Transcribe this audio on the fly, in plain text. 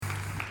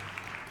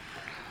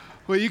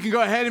Well, you can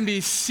go ahead and be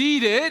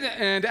seated.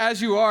 And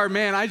as you are,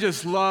 man, I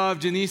just love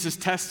Janice's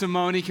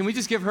testimony. Can we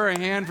just give her a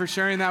hand for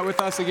sharing that with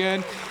us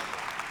again?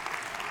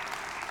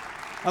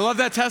 I love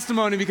that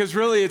testimony because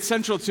really it's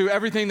central to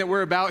everything that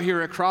we're about here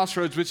at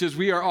Crossroads, which is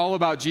we are all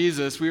about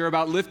Jesus. We are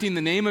about lifting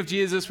the name of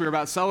Jesus. We're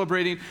about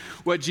celebrating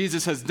what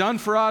Jesus has done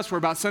for us. We're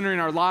about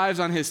centering our lives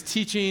on his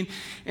teaching.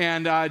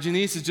 And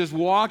Janice is just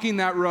walking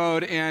that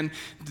road and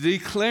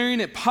declaring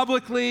it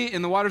publicly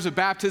in the waters of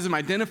baptism,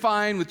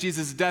 identifying with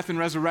Jesus' death and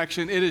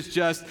resurrection. It is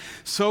just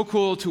so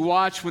cool to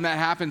watch when that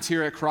happens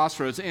here at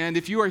Crossroads. And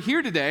if you are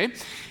here today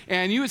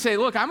and you would say,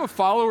 look, I'm a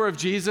follower of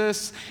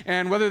Jesus,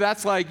 and whether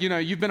that's like,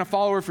 you've been a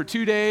follower for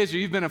 2 days or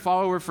you've been a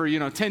follower for,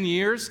 10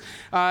 years,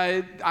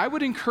 I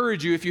would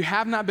encourage you, if you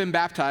have not been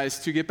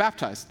baptized, to get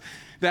baptized.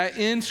 That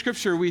in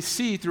Scripture, we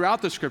see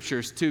throughout the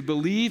Scriptures to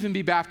believe and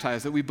be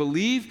baptized, that we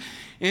believe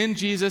in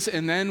Jesus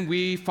and then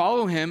we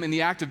follow him in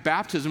the act of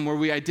baptism where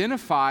we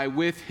identify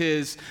with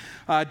his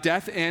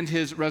death and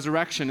his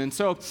resurrection. And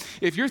so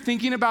if you're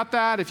thinking about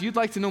that, if you'd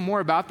like to know more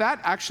about that,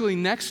 actually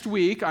next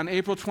week on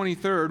April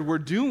 23rd, we're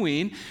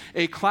doing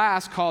a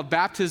class called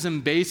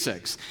Baptism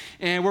Basics.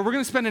 And where we're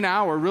going to spend an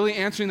hour really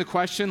answering the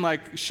question,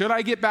 like, should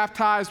I get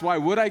baptized? Why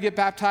would I get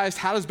baptized?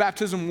 How does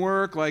baptism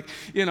work? Like,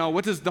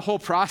 what does the whole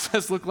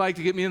process look like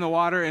to get me in the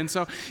water? And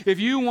so if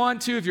you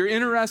want to, if you're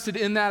interested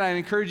in that, I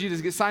encourage you to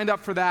get signed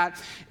up for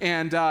that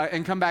and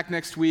come back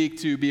next week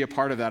to be a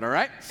part of that, all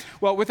right?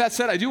 Well, with that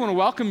said, I do want to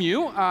welcome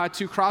you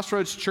to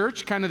Crossroads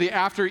Church, kind of the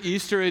after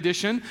Easter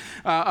edition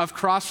of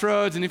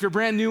Crossroads. And if you're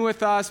brand new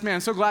with us, man,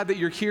 I'm so glad that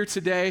you're here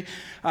today.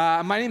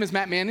 My name is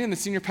Matt Manning. I'm the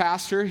senior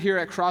pastor here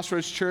at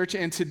Crossroads Church.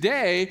 And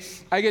today,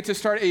 I get to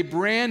start a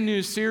brand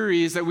new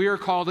series that we are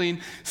calling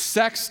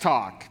Sex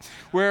Talk,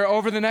 where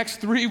over the next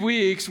 3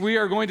 weeks, we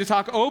are going to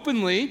talk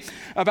openly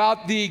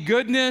about the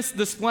goodness,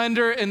 the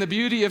splendor, and the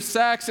beauty of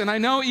sex. And I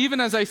know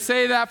even as I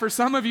say that, for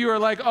some of you are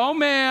like, oh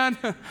man,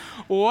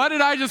 what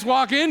did I just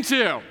walk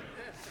into?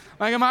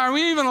 Like, are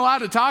we even allowed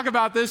to talk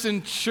about this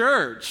in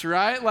church,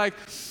 right? Like,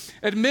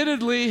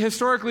 admittedly,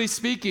 historically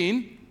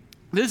speaking,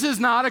 this is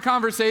not a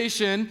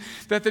conversation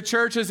that the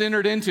church has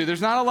entered into. There's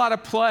not a lot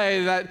of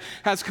play that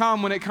has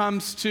come when it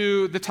comes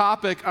to the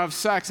topic of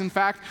sex. In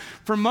fact,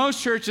 for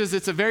most churches,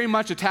 it's very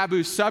much a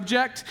taboo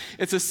subject.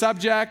 It's a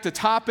subject, a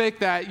topic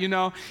that,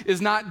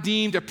 is not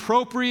deemed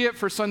appropriate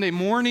for Sunday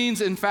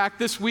mornings. In fact,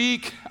 this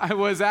week, I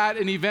was at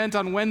an event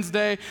on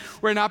Wednesday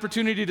where an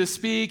opportunity to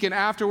speak, and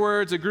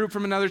afterwards, a group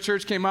from another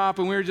church came up,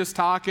 and we were just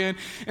talking,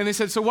 and they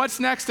said, so what's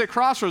next at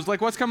Crossroads?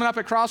 Like, what's coming up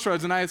at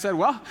Crossroads? And I had said,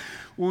 well,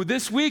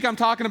 this week I'm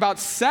talking about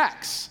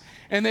sex.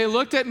 And they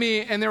looked at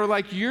me and they were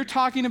like, you're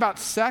talking about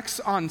sex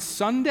on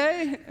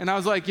Sunday? And I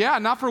was like, yeah,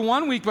 not for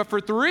 1 week, but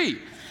for 3.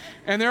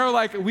 And they were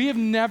like, we have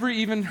never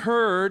even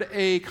heard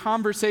a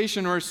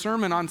conversation or a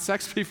sermon on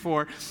sex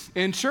before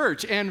in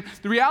church. And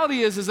the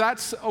reality is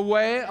that's a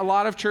way a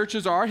lot of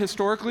churches are.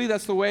 Historically,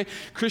 that's the way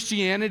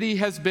Christianity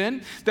has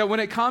been. That when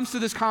it comes to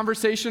this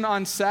conversation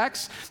on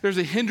sex, there's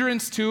a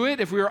hindrance to it.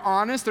 If we are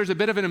honest, there's a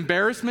bit of an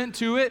embarrassment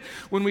to it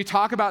when we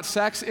talk about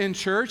sex in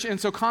church. And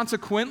so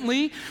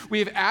consequently, we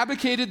have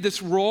advocated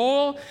this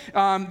role,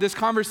 this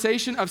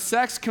conversation of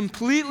sex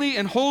completely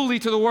and wholly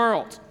to the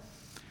world.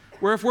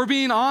 Where if we're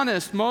being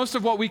honest, most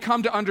of what we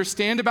come to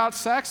understand about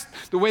sex,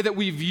 the way that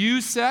we view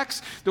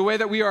sex, the way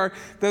that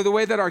the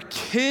way that our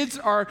kids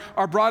are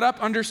brought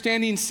up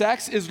understanding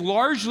sex is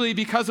largely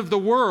because of the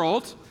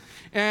world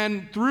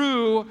and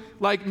through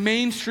like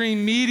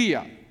mainstream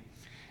media.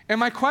 And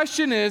my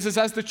question is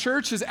as the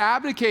church has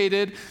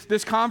abdicated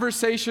this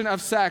conversation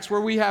of sex, where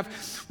we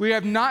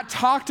have not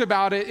talked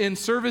about it in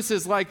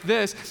services like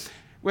this,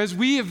 as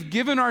we have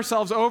given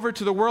ourselves over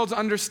to the world's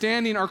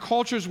understanding, our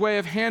culture's way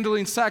of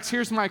handling sex,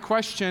 here's my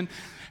question.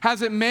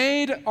 Has it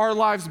made our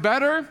lives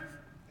better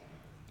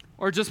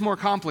or just more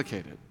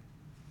complicated?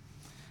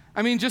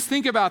 I mean, just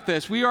think about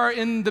this. We are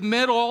in the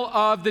middle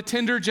of the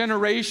Tinder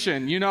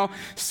generation,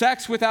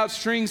 sex without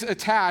strings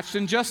attached.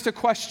 And just a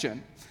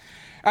question.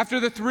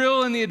 After the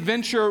thrill and the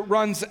adventure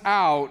runs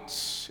out,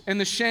 and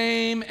the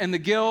shame and the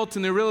guilt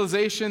and the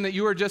realization that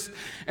you are just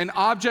an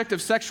object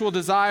of sexual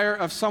desire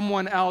of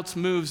someone else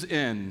moves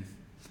in,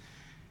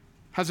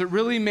 has it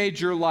really made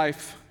your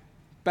life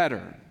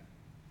better?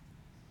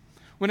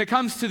 When it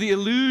comes to the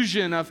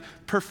illusion of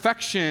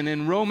perfection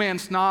in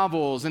romance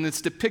novels and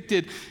it's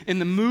depicted in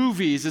the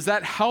movies, is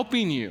that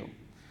helping you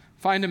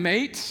find a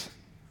mate?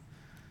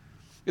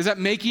 Is that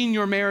making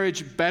your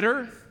marriage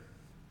better?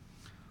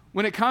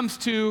 When it comes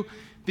to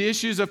the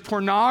issues of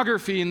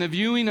pornography and the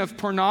viewing of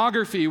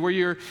pornography where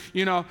you're,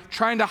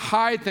 trying to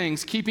hide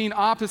things, keeping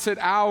opposite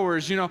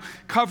hours,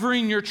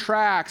 covering your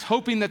tracks,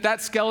 hoping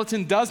that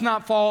skeleton does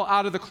not fall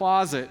out of the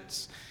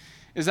closet.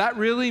 Is that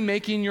really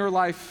making your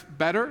life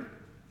better?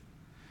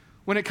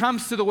 When it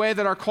comes to the way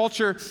that our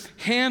culture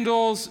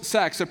handles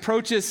sex,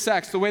 approaches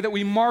sex, the way that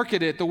we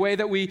market it, the way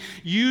that we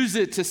use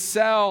it to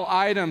sell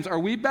items, are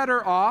we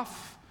better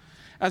off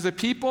as a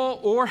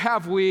people, or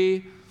have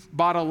we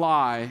bought a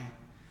lie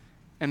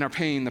and are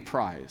paying the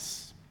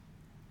price?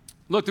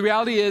 Look, the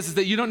reality is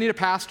that you don't need a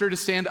pastor to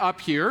stand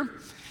up here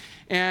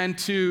and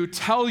to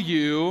tell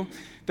you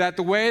that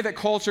the way that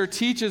culture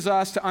teaches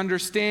us to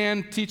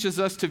understand, teaches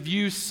us to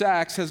view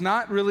sex has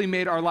not really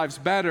made our lives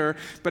better,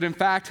 but in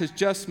fact has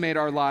just made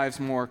our lives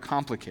more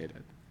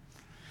complicated.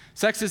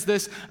 Sex is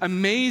this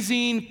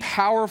amazing,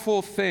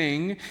 powerful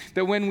thing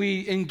that when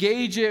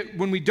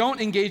we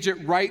don't engage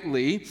it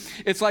rightly,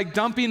 it's like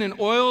dumping an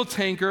oil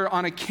tanker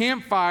on a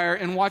campfire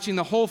and watching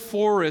the whole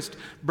forest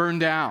burn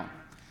down.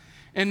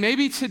 And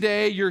maybe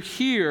today you're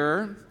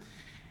here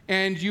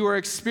and you are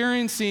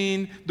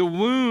experiencing the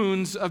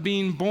wounds of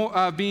being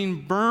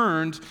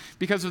burned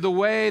because of the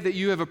way that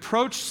you have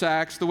approached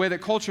sex, the way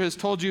that culture has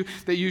told you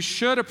that you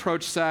should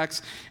approach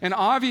sex. And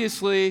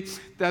obviously,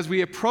 as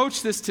we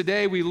approach this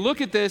today, we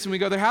look at this and we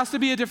go, there has to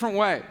be a different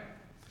way.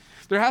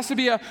 There has to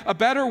be a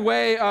better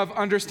way of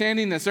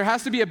understanding this. There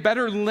has to be a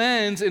better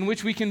lens in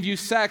which we can view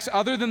sex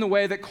other than the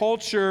way that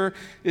culture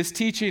is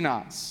teaching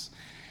us.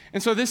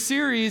 And so this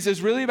series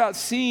is really about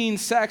seeing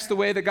sex the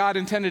way that God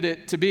intended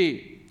it to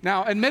be.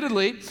 Now,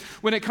 admittedly,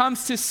 when it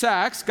comes to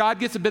sex, God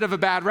gets a bit of a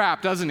bad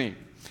rap, doesn't he?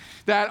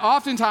 That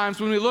oftentimes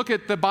when we look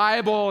at the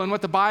Bible and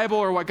what the Bible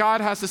or what God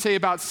has to say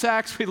about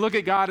sex, we look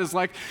at God as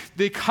like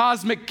the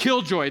cosmic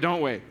killjoy,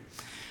 don't we?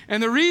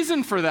 And the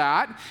reason for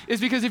that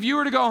is because if you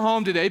were to go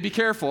home today, be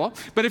careful,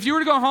 but if you were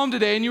to go home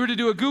today and you were to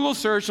do a Google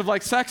search of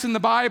like sex in the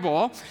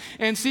Bible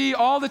and see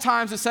all the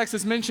times that sex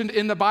is mentioned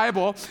in the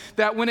Bible,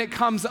 that when it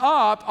comes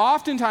up,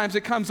 oftentimes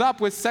it comes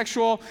up with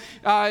sexual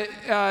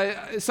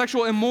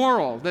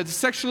immoral. That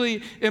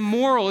sexually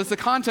immoral is the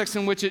context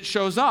in which it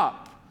shows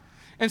up.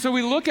 And so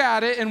we look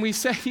at it and we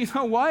say, you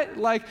know what?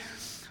 Like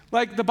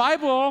the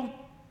Bible,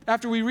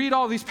 after we read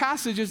all these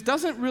passages,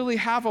 doesn't really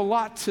have a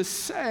lot to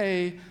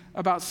say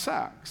about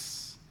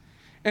sex.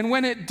 And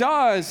when it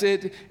does,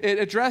 it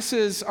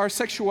addresses our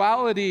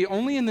sexuality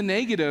only in the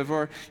negative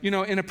or, in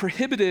a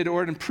prohibited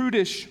or in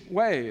prudish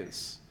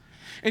ways.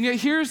 And yet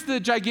here's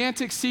the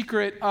gigantic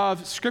secret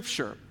of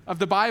Scripture, of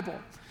the Bible,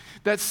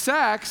 that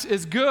sex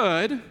is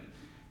good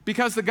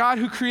because the God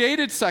who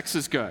created sex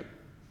is good.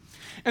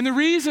 And the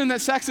reason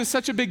that sex is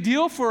such a big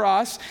deal for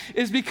us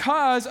is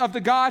because of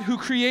the God who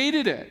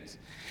created it.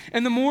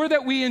 And the more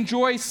that we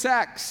enjoy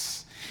sex,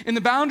 in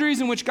the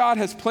boundaries in which God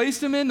has placed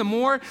them in, the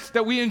more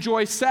that we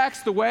enjoy sex,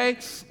 the way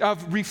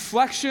of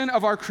reflection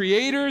of our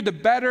Creator, the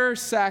better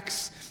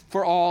sex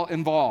for all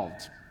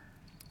involved.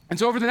 And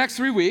so over the next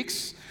 3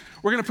 weeks,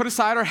 we're going to put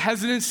aside our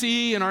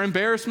hesitancy and our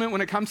embarrassment when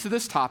it comes to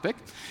this topic,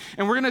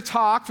 and we're going to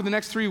talk for the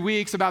next 3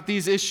 weeks about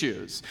these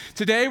issues.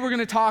 Today, we're going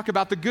to talk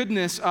about the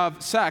goodness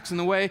of sex and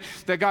the way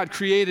that God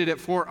created it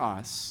for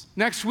us.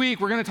 Next week,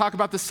 we're going to talk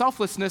about the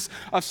selflessness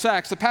of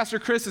sex. So Pastor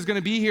Chris is going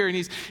to be here, and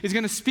he's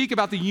going to speak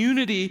about the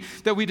unity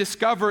that we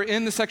discover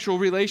in the sexual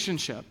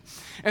relationship.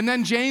 And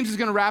then James is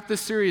going to wrap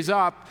this series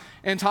up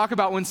and talk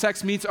about when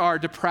sex meets our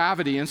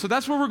depravity. And so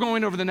that's where we're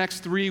going over the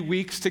next 3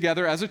 weeks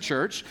together as a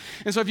church.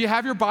 And so if you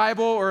have your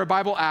Bible or a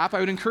Bible app,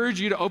 I would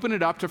encourage you to open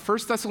it up to 1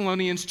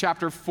 Thessalonians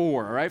chapter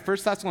 4, all right? 1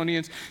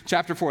 Thessalonians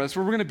chapter 4. That's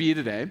where we're going to be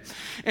today.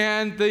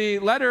 And the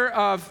letter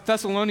of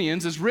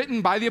Thessalonians is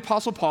written by the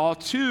Apostle Paul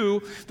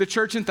to the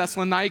church in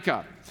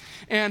Thessalonica.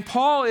 And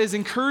Paul is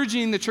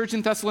encouraging the church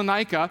in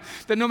Thessalonica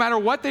that no matter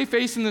what they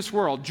face in this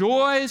world,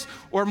 joys,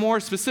 or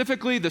more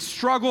specifically, the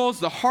struggles,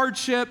 the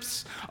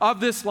hardships of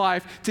this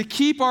life, to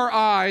keep our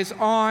eyes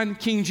on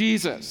King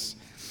Jesus.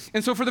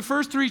 And so for the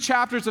first 3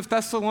 chapters of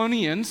 1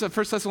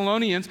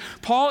 Thessalonians,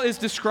 Paul is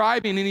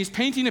describing and he's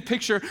painting a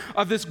picture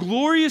of this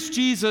glorious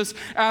Jesus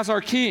as our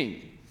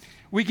King.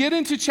 We get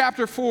into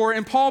chapter 4,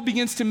 and Paul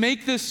begins to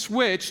make this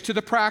switch to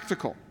the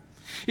practical.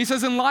 He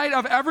says, in light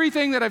of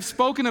everything that I've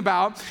spoken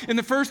about in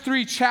the first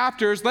 3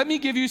 chapters, let me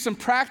give you some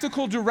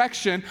practical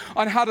direction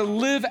on how to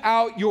live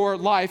out your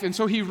life. And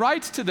so he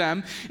writes to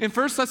them in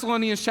 1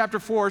 Thessalonians chapter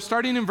 4,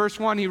 starting in verse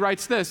 1, he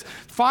writes this: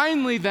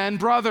 finally then,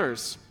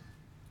 brothers,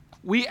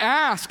 we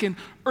ask and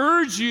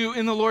urge you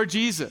in the Lord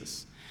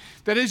Jesus,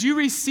 that as you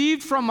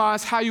received from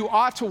us how you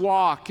ought to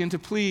walk and to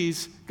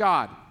please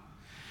God,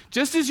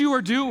 just as you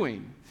are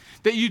doing,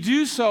 that you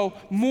do so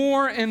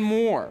more and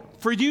more.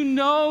 For you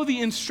know the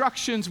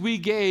instructions we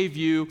gave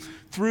you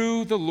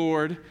through the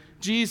Lord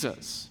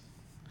Jesus.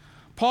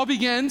 Paul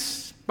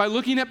begins by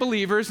looking at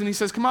believers, and he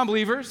says, come on,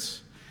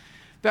 believers,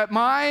 that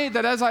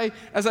as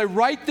I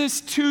write this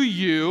to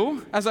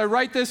you, as I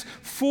write this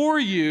for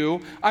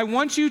you, I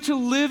want you to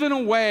live in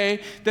a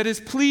way that is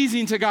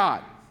pleasing to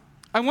God.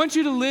 I want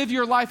you to live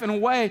your life in a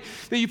way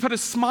that you put a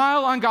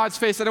smile on God's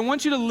face, that I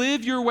want you to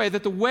live your way,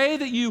 that the way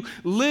that you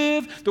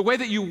live, the way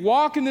that you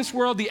walk in this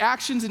world, the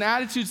actions and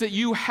attitudes that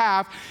you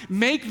have,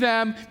 make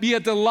them be a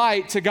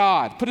delight to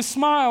God. Put a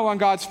smile on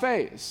God's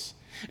face.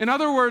 In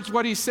other words,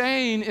 what he's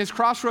saying is,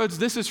 Crossroads,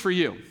 this is for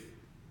you.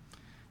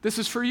 This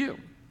is for you.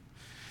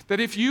 That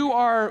if you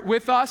are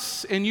with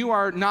us and you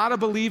are not a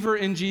believer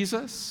in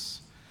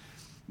Jesus,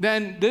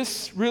 then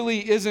this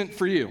really isn't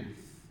for you.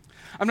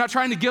 I'm not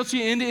trying to guilt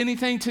you into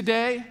anything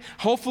today.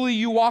 Hopefully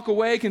you walk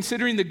away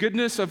considering the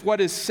goodness of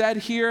what is said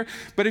here.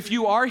 But if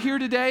you are here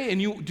today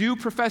and you do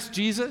profess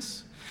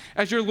Jesus,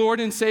 as your Lord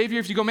and Savior,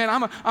 if you go, man,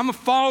 I'm a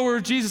follower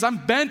of Jesus,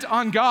 I'm bent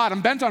on God,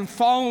 I'm bent on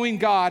following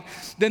God,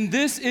 then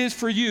this is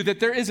for you, that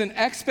there is an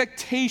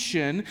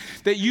expectation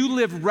that you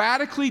live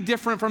radically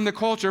different from the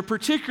culture,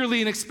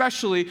 particularly and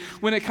especially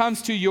when it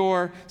comes to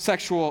your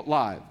sexual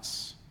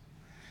lives.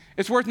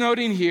 It's worth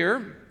noting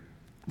here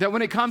that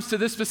when it comes to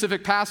this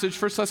specific passage,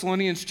 1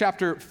 Thessalonians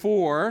chapter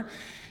 4,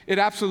 it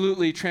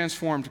absolutely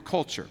transformed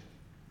culture.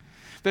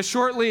 That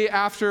shortly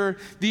after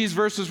these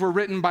verses were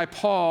written by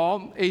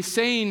Paul, a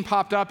saying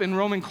popped up in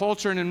Roman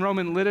culture and in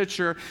Roman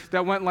literature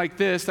that went like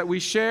this, that we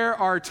share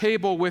our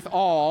table with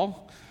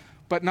all,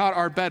 but not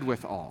our bed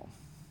with all.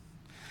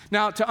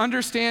 Now, to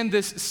understand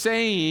this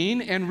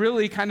saying and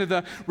really kind of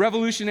the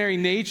revolutionary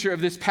nature of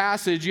this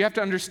passage, you have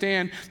to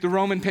understand the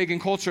Roman pagan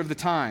culture of the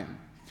time.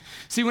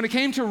 See, when it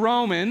came to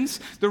Romans,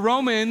 the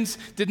Romans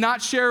did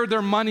not share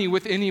their money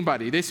with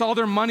anybody. They saw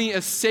their money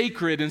as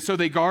sacred, and so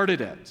they guarded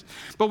it.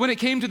 But when it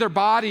came to their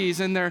bodies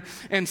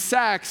and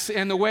sex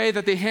and the way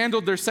that they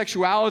handled their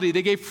sexuality,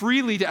 they gave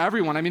freely to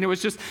everyone. I mean, it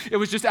was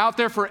just out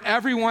there for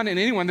everyone and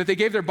anyone, that they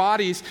gave their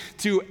bodies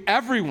to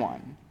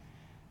everyone.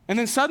 And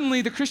then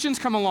suddenly the Christians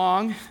come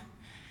along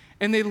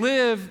and they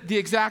live the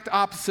exact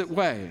opposite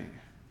way.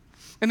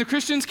 And the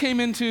Christians came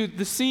into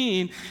the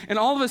scene, and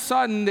all of a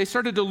sudden, they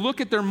started to look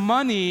at their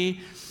money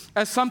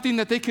as something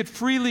that they could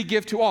freely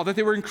give to all, that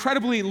they were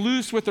incredibly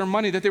loose with their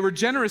money, that they were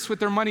generous with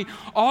their money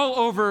all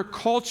over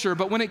culture.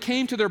 But when it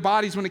came to their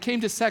bodies, when it came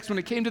to sex, when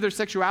it came to their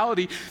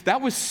sexuality, that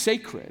was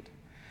sacred.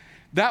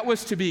 That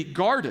was to be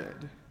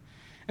guarded.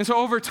 And so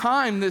over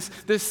time,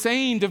 this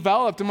saying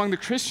developed among the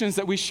Christians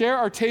that we share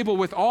our table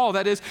with all.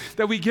 That is,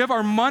 that we give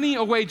our money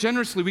away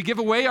generously. We give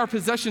away our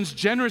possessions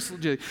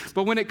generously.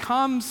 But when it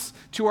comes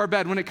to our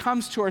bed, when it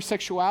comes to our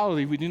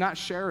sexuality, we do not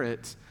share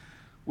it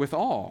with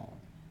all.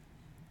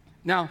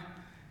 Now,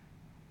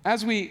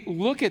 as we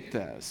look at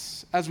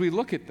this,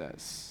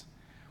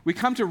 we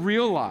come to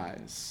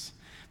realize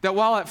that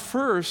while at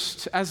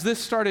first, as this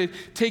started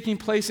taking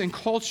place in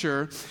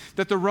culture,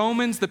 that the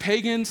Romans, the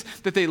pagans,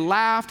 that they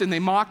laughed and they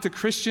mocked the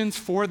Christians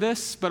for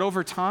this, but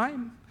over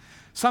time,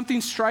 something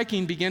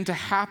striking began to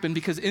happen,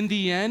 because in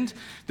the end,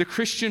 the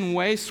Christian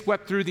way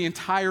swept through the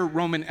entire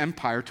Roman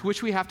Empire, to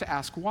which we have to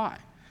ask why.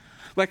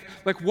 Like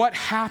what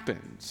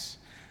happened?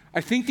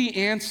 I think the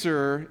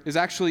answer is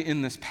actually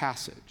in this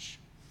passage.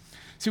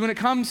 See, when it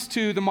comes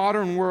to the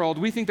modern world,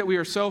 we think that we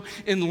are so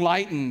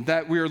enlightened,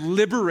 that we are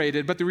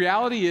liberated, but the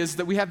reality is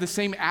that we have the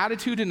same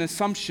attitude and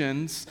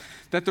assumptions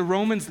that the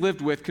Romans lived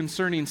with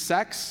concerning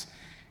sex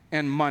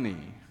and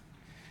money.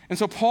 And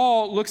so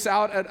Paul looks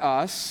out at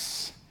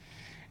us,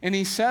 and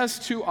he says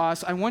to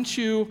us, I want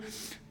you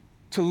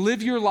to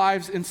live your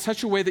lives in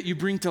such a way that you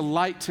bring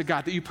delight to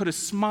God, that you put a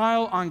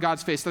smile on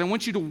God's face, that I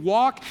want you to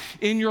walk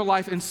in your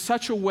life in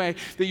such a way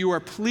that you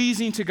are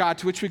pleasing to God,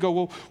 to which we go,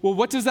 well,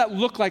 what does that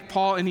look like,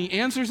 Paul? And he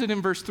answers it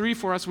in verse 3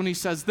 for us when he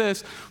says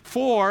this,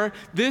 for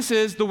this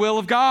is the will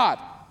of God,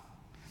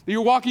 that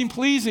you're walking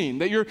pleasing,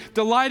 that you're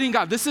delighting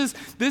God. This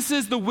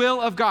is the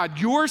will of God,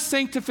 your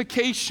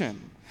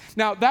sanctification.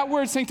 Now, that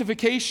word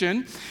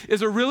sanctification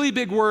is a really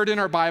big word in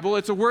our Bible.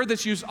 It's a word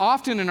that's used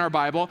often in our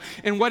Bible,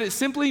 and what it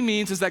simply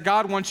means is that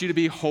God wants you to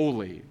be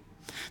holy,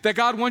 that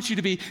God wants you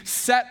to be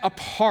set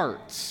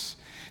apart,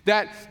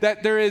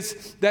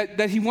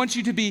 that He wants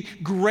you to be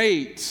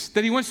great,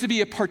 that He wants to be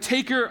a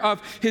partaker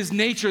of His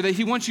nature, that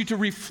He wants you to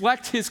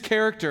reflect His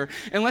character.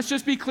 And let's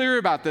just be clear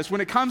about this.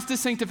 When it comes to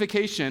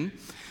sanctification,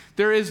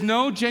 there is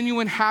no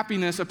genuine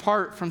happiness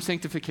apart from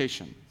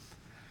sanctification.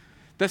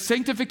 That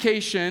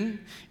sanctification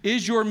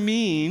is your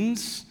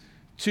means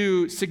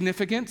to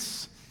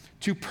significance,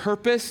 to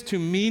purpose, to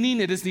meaning.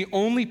 It is the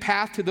only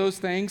path to those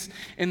things,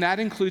 and that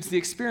includes the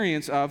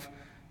experience of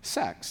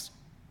sex.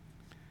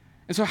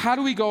 And so how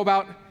do we go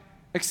about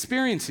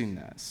experiencing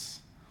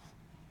this?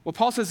 Well,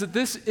 Paul says that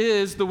this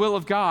is the will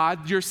of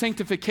God, your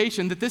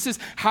sanctification, that this is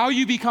how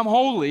you become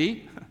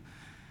holy,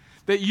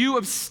 that you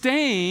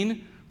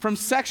abstain from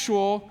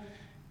sexual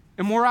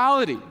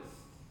immorality.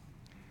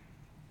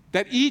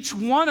 That each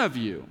one of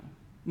you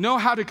know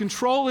how to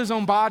control his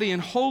own body in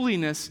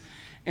holiness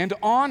and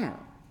honor,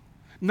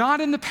 not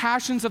in the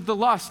passions of the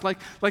lust,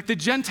 like the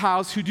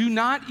Gentiles who do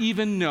not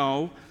even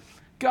know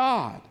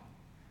God.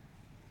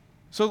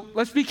 So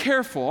let's be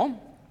careful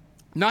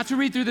not to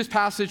read through this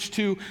passage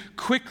too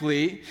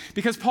quickly,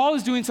 because Paul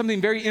is doing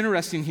something very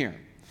interesting here.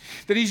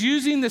 That he's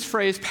using this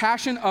phrase,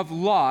 passion of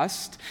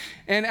lust,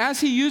 and as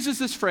he uses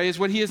this phrase,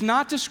 what he is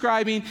not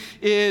describing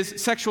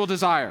is sexual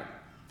desire.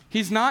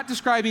 He's not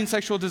describing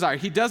sexual desire.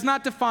 He does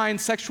not define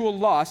sexual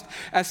lust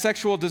as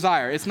sexual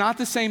desire. It's not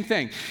the same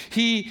thing.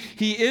 He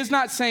is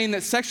not saying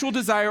that sexual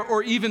desire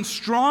or even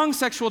strong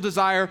sexual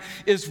desire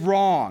is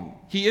wrong.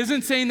 He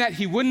isn't saying that.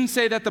 He wouldn't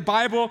say that. The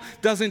Bible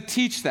doesn't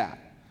teach that.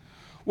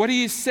 What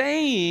he is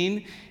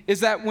saying is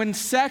that when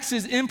sex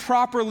is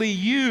improperly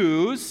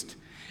used,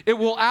 it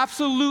will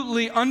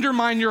absolutely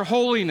undermine your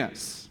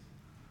holiness.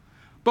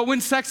 But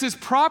when sex is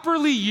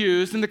properly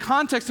used in the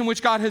context in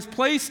which God has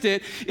placed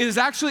it, it is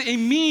actually a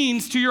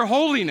means to your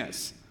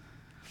holiness.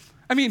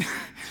 I mean,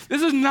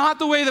 this is not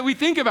the way that we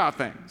think about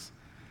things.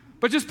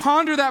 But just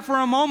ponder that for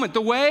a moment.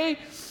 The way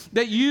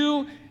that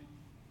you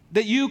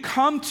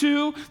come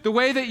to, the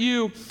way that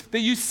you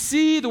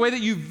see, the way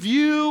that you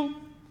view,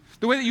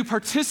 the way that you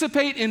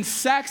participate in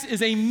sex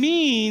is a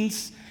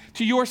means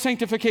to your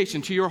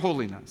sanctification, to your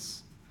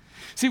holiness.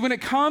 See, when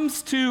it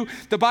comes to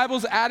the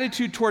Bible's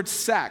attitude towards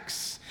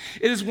sex,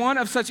 it is one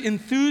of such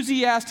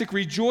enthusiastic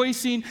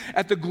rejoicing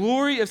at the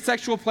glory of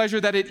sexual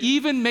pleasure that it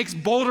even makes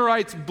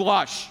Boulderites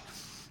blush.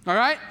 All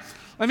right?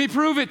 Let me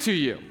prove it to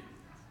you.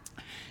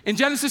 In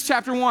Genesis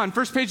chapter 1,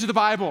 first page of the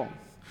Bible,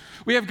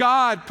 we have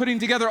God putting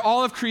together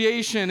all of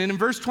creation. And in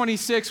verse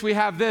 26, we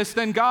have this.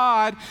 Then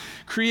God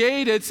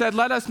created, said,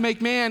 let us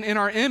make man in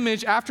our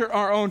image after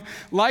our own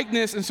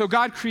likeness. And so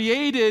God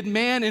created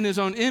man in his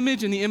own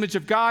image. In the image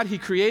of God, he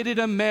created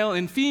them, male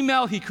and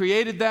female. He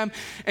created them,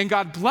 and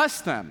God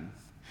blessed them.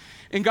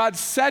 And God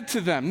said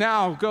to them,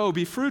 now go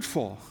be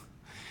fruitful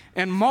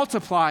and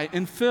multiply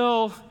and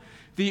fill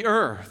the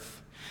earth.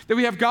 That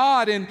we have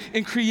God in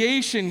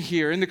creation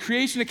here, in the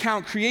creation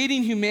account,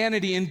 creating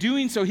humanity. In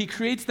doing so, he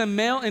creates them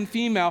male and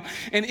female.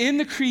 And in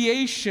the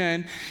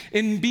creation,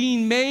 in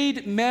being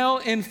made male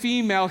and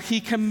female,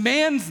 he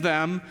commands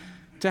them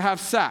to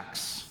have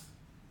sex,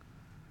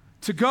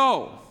 to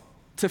go,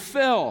 to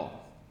fill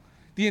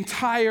the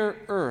entire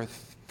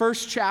earth.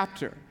 First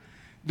chapter,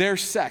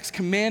 there's sex,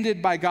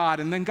 commanded by God.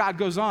 And then God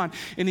goes on,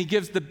 and he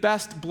gives the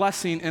best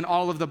blessing in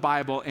all of the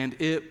Bible, and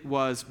it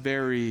was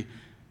very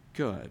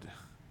good.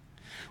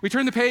 We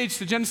turn the page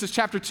to Genesis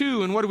chapter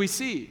 2, and what do we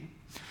see?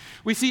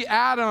 We see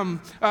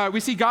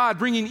God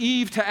bringing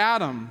Eve to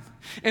Adam.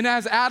 And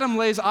as Adam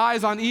lays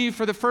eyes on Eve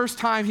for the first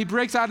time, he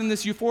breaks out in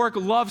this euphoric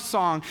love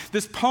song,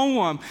 this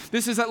poem.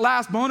 This is at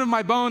last bone of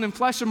my bone and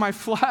flesh of my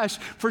flesh,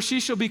 for she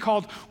shall be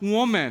called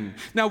woman.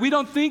 Now, we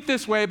don't think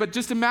this way, but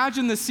just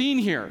imagine the scene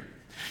here.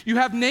 You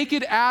have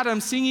naked Adam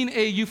singing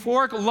a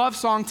euphoric love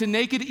song to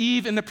naked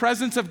Eve in the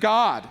presence of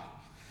God.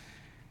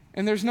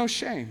 And there's no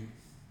shame.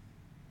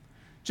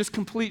 Just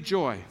complete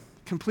joy,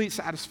 complete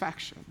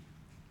satisfaction.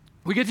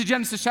 We get to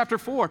Genesis chapter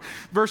 4,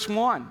 verse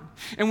 1,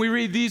 and we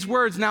read these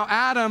words. Now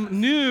Adam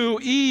knew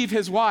Eve,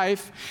 his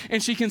wife,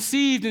 and she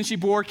conceived and she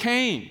bore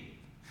Cain.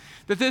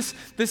 That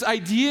this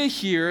idea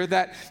here,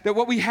 that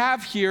what we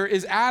have here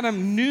is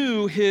Adam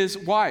knew his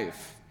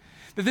wife.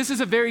 That this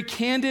is a very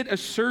candid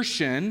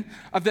assertion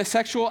of the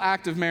sexual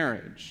act of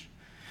marriage.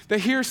 That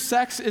here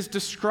sex is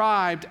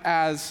described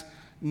as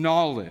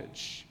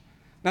knowledge.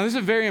 Now, this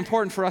is very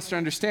important for us to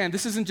understand.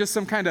 This isn't just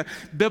some kind of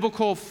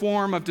biblical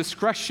form of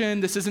discretion.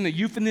 This isn't a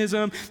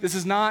euphemism. This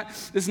is not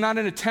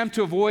an attempt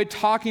to avoid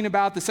talking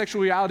about the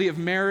sexual reality of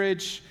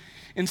marriage.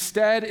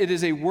 Instead, it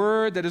is a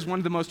word that is one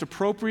of the most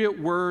appropriate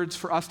words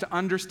for us to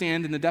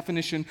understand in the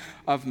definition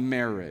of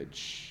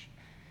marriage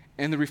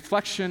and the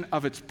reflection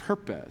of its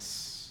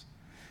purpose,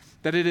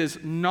 that it is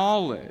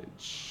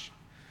knowledge.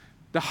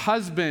 The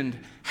husband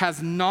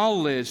has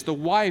knowledge, the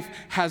wife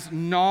has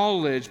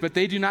knowledge, but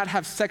they do not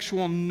have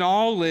sexual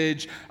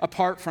knowledge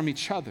apart from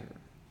each other.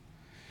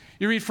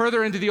 You read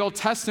further into the Old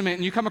Testament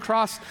and you come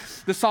across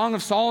the Song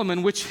of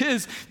Solomon, which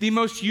is the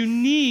most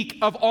unique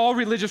of all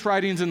religious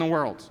writings in the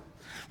world.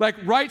 Like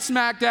right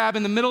smack dab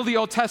in the middle of the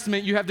Old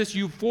Testament, you have this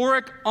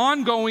euphoric,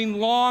 ongoing,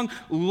 long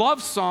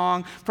love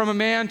song from a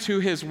man to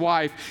his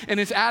wife. And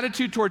his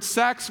attitude towards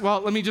sex,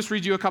 well, let me just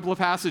read you a couple of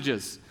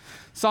passages.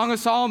 Song of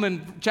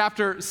Solomon,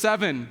 chapter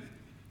 7.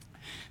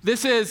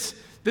 This is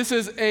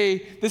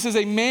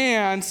a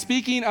man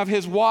speaking of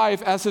his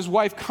wife as his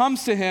wife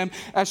comes to him.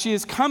 As she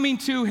is coming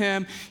to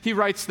him, he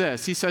writes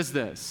this. He says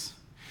this,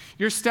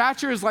 your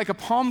stature is like a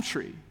palm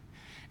tree,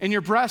 and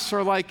your breasts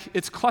are like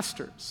its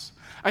clusters.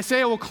 I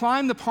say I will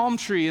climb the palm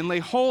tree and lay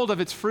hold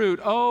of its fruit.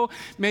 Oh,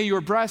 may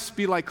your breasts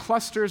be like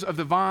clusters of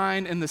the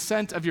vine, and the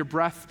scent of your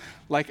breath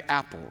like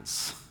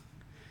apples.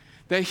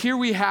 That here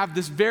we have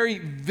this very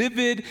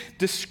vivid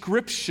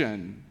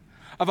description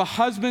of a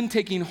husband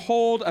taking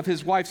hold of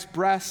his wife's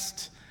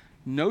breast,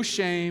 no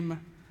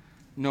shame,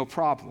 no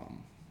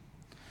problem.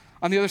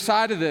 On the other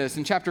side of this,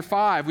 in chapter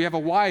 5, we have a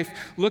wife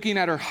looking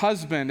at her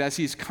husband as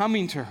he's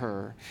coming to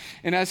her.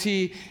 And as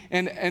he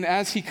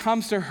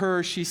comes to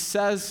her, she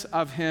says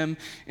of him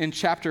in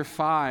chapter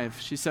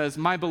 5, she says,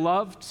 my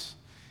beloved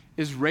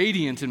is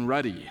radiant and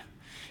ruddy.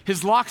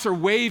 His locks are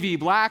wavy,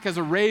 black as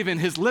a raven.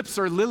 His lips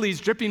are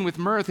lilies dripping with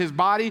mirth. His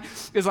body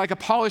is like a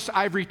polished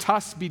ivory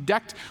tusk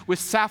bedecked with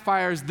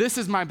sapphires. This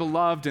is my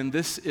beloved, and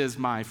this is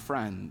my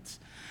friend.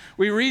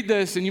 We read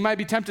this, and you might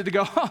be tempted to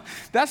go, oh,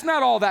 that's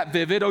not all that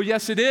vivid. Oh,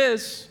 yes, it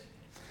is.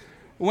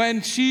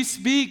 When she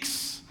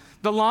speaks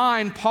the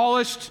line,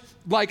 polished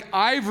like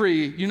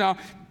ivory,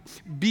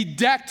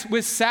 bedecked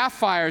with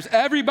sapphires,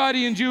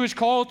 everybody in Jewish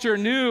culture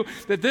knew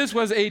that this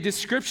was a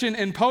description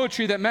in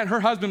poetry that meant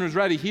her husband was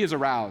ready. He is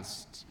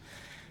aroused.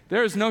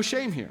 There is no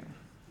shame here.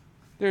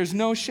 There is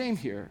no shame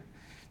here.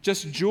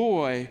 Just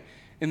joy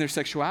in their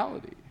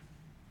sexuality.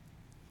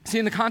 See,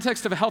 in the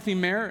context of a healthy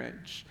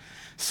marriage,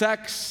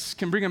 sex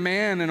can bring a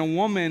man and a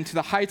woman to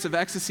the heights of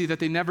ecstasy that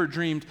they never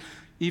dreamed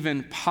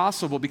even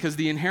possible, because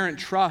the inherent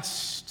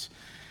trust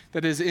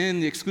that is in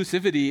the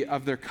exclusivity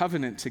of their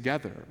covenant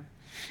together.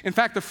 In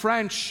fact, the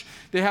French,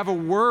 they have a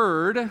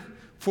word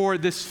for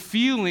this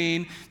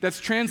feeling that's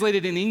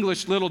translated in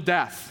English, little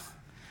death,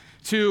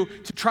 to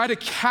try to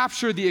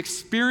capture the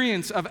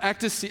experience of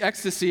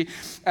ecstasy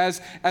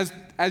as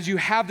you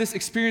have this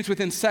experience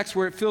within sex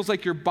where it feels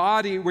like your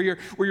body, where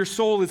your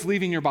soul is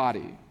leaving your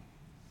body.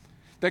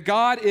 That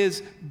God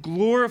is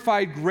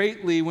glorified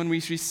greatly when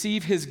we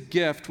receive his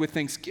gift with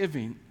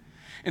thanksgiving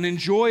and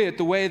enjoy it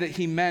the way that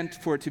he meant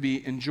for it to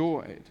be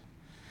enjoyed.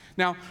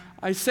 Now,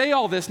 I say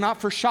all this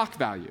not for shock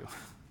value.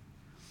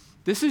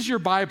 This is your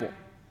Bible.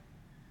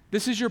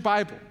 This is your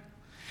Bible.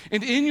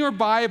 And in your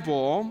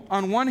Bible,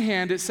 on one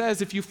hand, it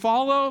says if you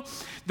follow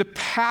the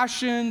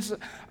passions,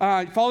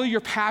 follow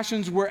your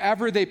passions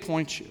wherever they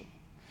point you,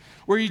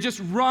 where you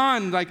just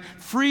run like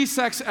free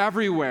sex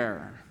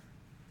everywhere,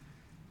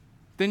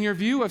 then your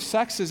view of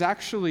sex is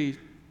actually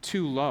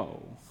too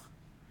low.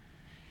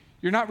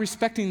 You're not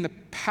respecting the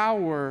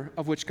power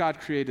of which God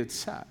created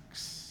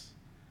sex.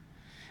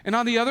 And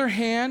on the other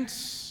hand,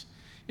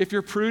 if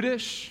you're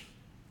prudish,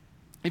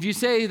 if you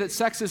say that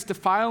sex is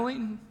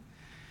defiling,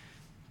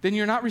 then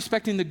you're not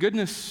respecting the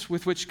goodness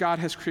with which God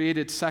has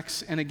created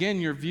sex, and again,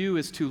 your view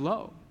is too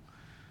low.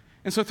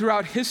 And so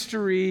throughout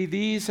history,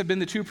 these have been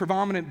the two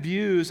predominant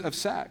views of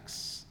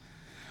sex.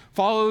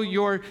 Follow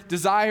your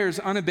desires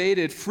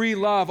unabated, free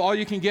love, all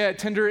you can get,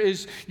 tender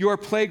is your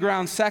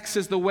playground, sex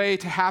is the way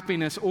to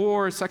happiness,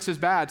 or sex is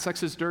bad,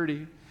 sex is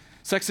dirty,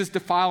 sex is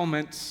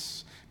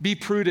defilements, be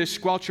prudish,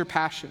 squelch your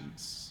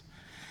passions.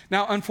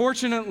 Now,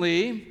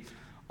 unfortunately,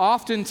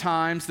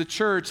 oftentimes the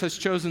church has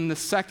chosen the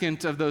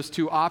second of those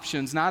two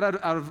options, not out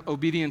of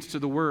obedience to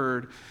the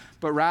word,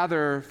 but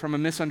rather from a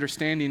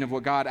misunderstanding of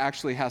what God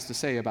actually has to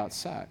say about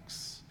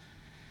sex.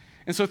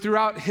 And so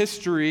throughout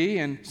history,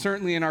 and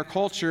certainly in our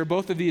culture,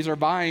 both of these are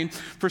vying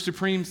for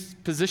supreme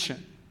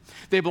position.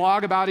 They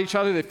blog about each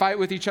other, they fight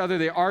with each other,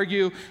 they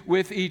argue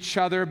with each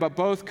other, but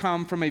both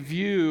come from a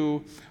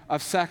view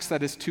of sex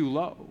that is too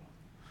low.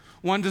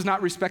 One does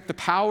not respect the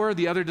power,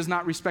 the other does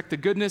not respect the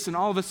goodness, and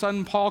all of a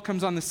sudden Paul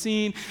comes on the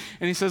scene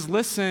and he says,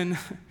 listen,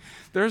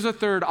 there's a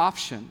third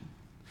option.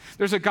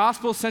 There's a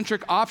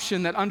gospel-centric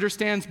option that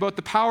understands both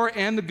the power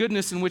and the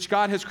goodness in which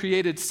God has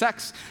created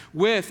sex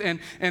with,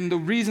 and the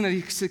reason that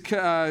he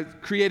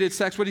created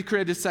sex, what he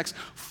created sex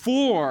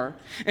for.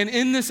 And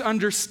in this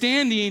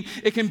understanding,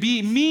 it can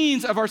be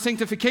means of our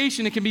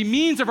sanctification. It can be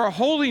means of our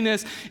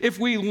holiness if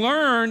we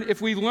learn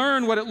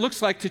what it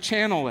looks like to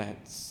channel it.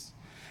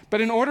 But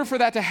in order for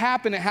that to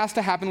happen, it has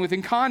to happen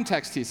within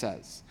context, he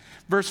says.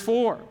 Verse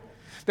 4,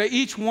 that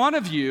each one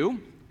of you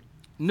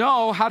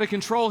know how to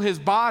control his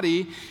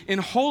body in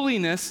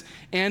holiness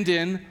and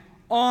in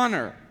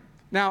honor.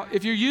 Now,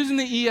 if you're using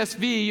the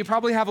ESV, you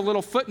probably have a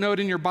little footnote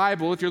in your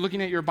Bible if you're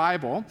looking at your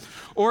Bible.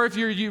 Or if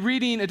you're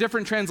reading a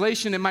different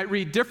translation, it might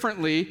read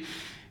differently.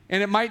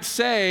 And it might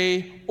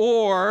say,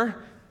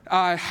 or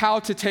how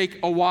to take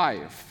a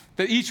wife.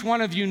 That each one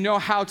of you know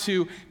how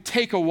to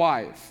take a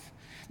wife.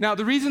 Now,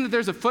 the reason that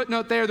there's a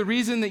footnote there, the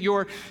reason that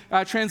your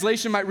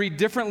translation might read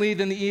differently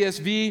than the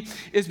ESV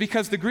is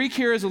because the Greek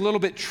here is a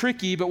little bit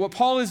tricky, but what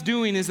Paul is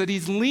doing is that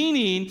he's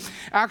leaning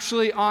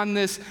actually on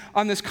this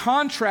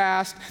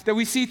contrast that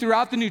we see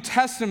throughout the New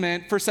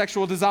Testament for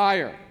sexual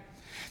desire.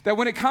 That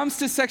when it comes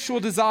to sexual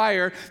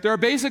desire, there are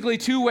basically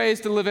two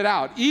ways to live it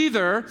out.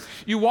 Either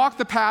you walk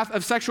the path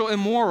of sexual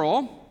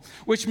immoral,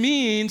 which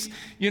means,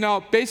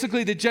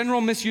 basically the general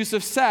misuse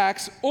of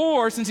sex,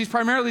 or, since he's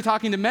primarily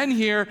talking to men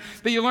here,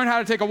 that you learn how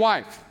to take a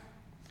wife.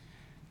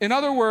 In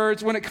other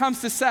words, when it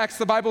comes to sex,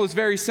 the Bible is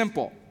very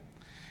simple.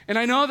 And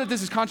I know that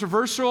this is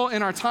controversial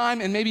in our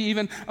time and maybe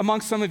even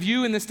amongst some of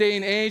you in this day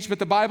and age, but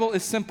the Bible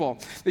is simple.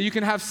 That you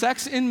can have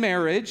sex in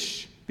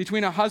marriage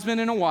between a husband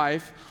and a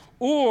wife,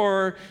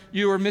 or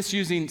you are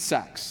misusing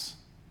sex.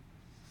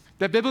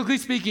 That biblically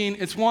speaking,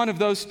 it's one of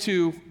those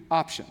two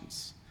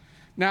options.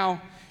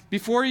 Now,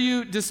 before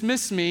you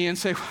dismiss me and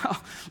say,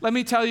 well, let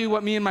me tell you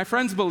what me and my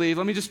friends believe,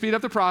 let me just speed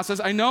up the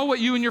process. I know what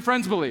you and your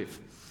friends believe.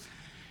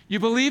 You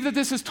believe that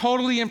this is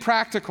totally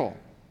impractical.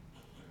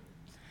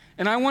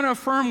 And I want to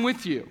affirm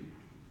with you,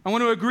 I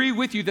want to agree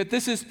with you that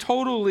this is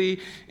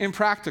totally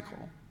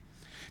impractical.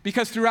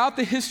 Because throughout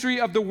the history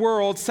of the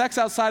world, sex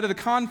outside of the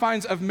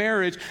confines of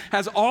marriage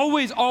has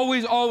always,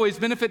 always, always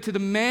benefit to the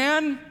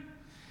man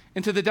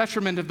and to the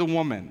detriment of the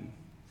woman.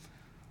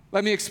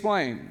 Let me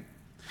explain.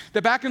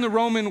 That back in the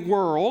Roman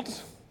world,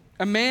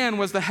 a man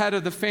was the head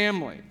of the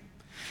family.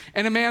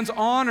 And a man's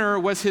honor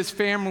was his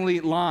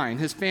family line,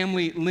 his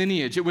family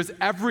lineage. It was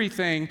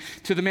everything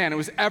to the man. It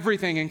was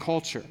everything in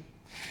culture.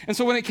 And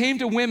so when it came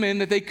to women,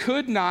 that they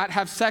could not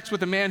have sex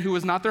with a man who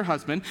was not their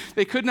husband,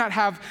 they could not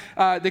have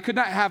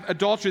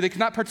adultery, they could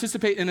not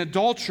participate in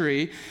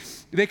adultery,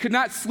 they could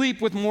not sleep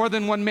with more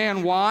than one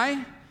man.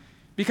 Why?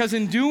 Because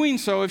in doing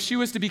so, if she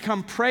was to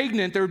become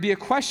pregnant, there would be a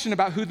question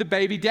about who the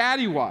baby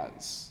daddy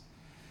was.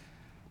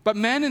 But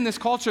men in this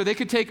culture, they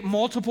could take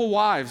multiple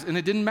wives, and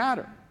it didn't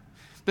matter.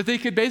 that they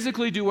could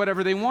basically do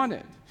whatever they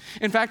wanted.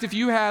 In fact, if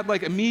you had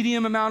like a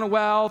medium amount of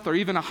wealth or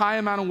even a high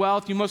amount of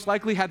wealth, you most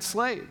likely had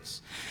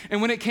slaves.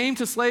 And when it came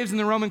to slaves in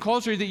the Roman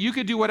culture, that you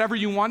could do whatever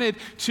you wanted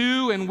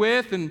to and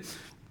with and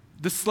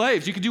the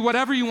slaves. You could do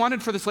whatever you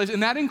wanted for the slaves,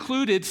 and that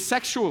included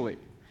sexually.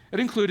 It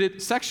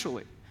included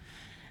sexually.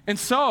 And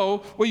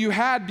so what you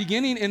had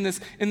beginning in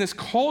this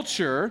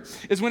culture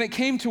is when it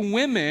came to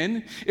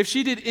women, if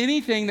she did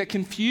anything that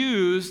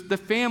confused the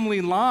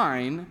family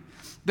line,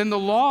 then the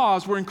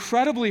laws were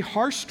incredibly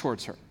harsh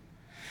towards her.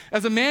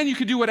 As a man, you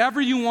could do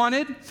whatever you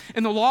wanted,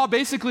 and the law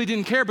basically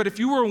didn't care. But if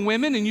you were a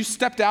woman and you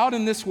stepped out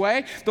in this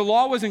way, the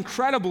law was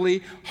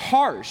incredibly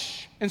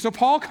harsh. And so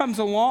Paul comes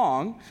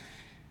along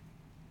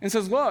and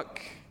says,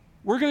 look,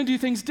 we're going to do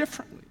things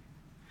differently.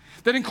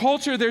 That in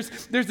culture, there's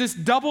this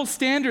double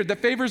standard that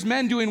favors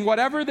men doing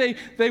whatever they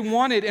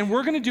wanted, and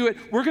we're going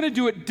to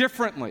do it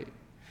differently.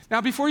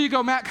 Now, before you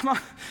go, Matt, come on,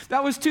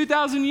 that was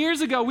 2,000 years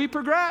ago. We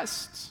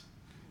progressed.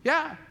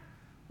 Yeah,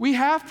 we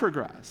have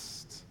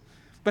progressed.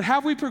 But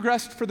have we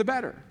progressed for the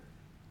better?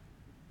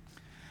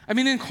 I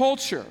mean, in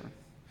culture,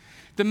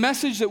 the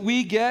message that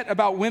we get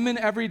about women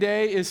every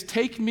day is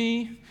take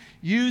me,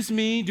 use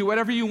me, do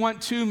whatever you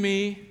want to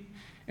me,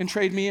 and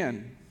trade me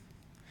in.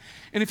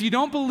 And if you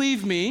don't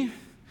believe me,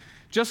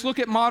 just look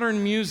at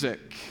modern music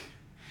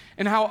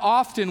and how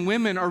often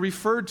women are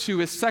referred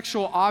to as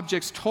sexual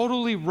objects,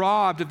 totally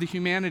robbed of the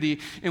humanity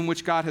in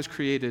which God has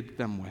created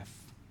them with.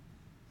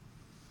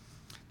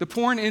 The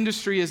porn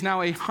industry is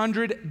now a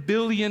 $100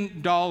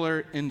 billion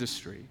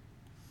industry.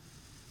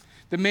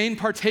 The main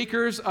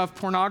partakers of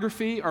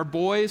pornography are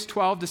boys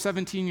 12 to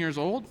 17 years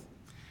old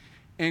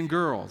and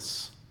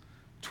girls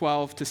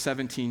 12 to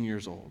 17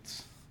 years old.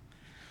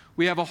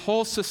 We have a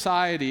whole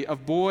society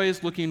of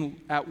boys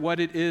looking at what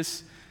it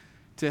is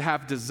to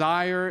have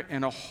desire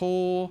and a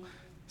whole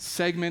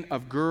segment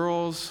of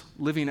girls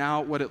living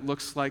out what it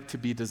looks like to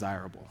be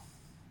desirable.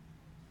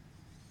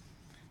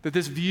 That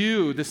this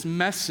view, this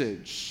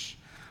message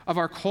of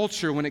our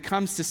culture when it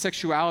comes to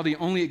sexuality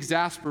only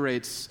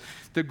exasperates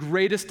the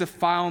greatest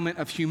defilement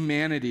of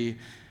humanity,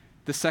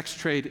 the sex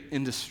trade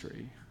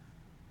industry.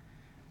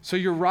 So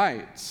you're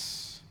right.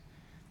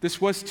 This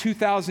was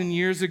 2,000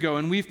 years ago,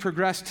 and we've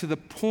progressed to the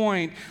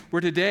point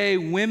where today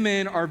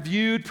women are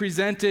viewed,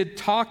 presented,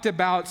 talked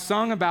about,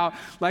 sung about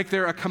like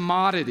they're a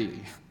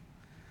commodity.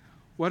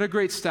 What a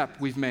great step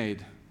we've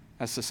made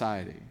as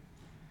society.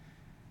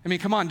 I mean,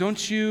 come on,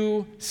 don't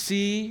you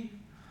see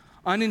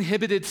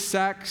uninhibited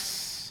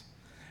sex,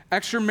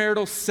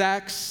 extramarital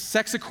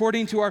sex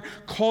according to our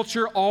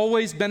culture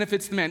always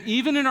benefits the man.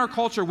 Even in our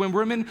culture, when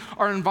women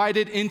are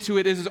invited into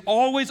it, it is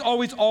always,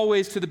 always,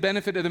 always to the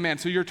benefit of the man.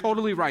 So you're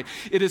totally right.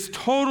 It is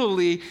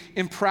totally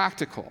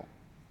impractical.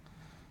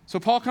 So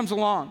Paul comes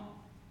along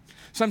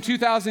some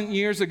 2,000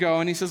 years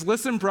ago and he says,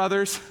 listen,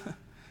 brothers,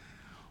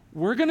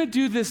 we're going to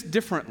do this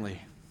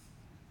differently.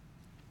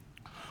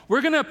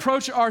 We're going to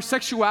approach our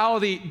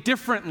sexuality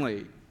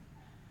differently.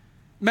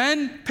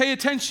 Men, pay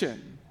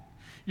attention.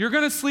 You're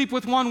going to sleep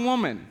with one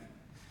woman,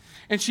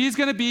 and she's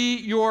going to be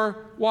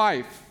your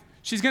wife.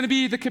 She's going to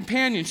be the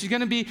companion. She's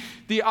going to be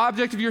the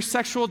object of your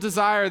sexual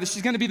desire.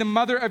 She's going to be the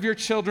mother of your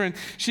children.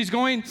 She's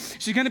going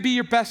to be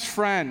your best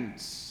friend.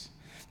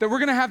 That we're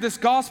going to have this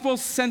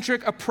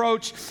gospel-centric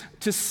approach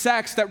to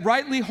sex that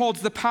rightly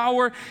holds the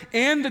power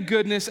and the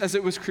goodness as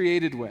it was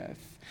created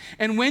with.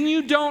 And when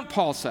you don't,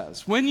 Paul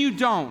says, when you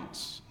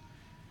don't,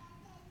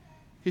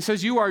 he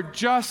says, you are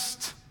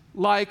just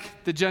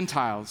like the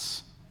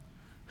Gentiles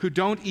who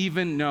don't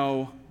even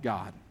know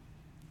God.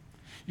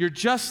 You're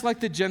just like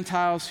the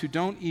Gentiles who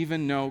don't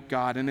even know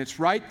God. And it's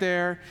right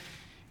there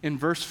in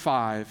verse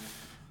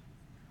 5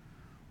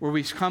 where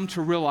we come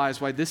to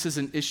realize why this is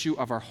an issue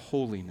of our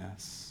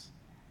holiness.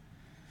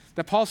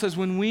 That Paul says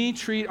when we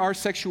treat our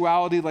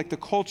sexuality like the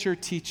culture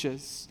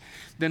teaches,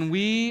 then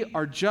we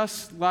are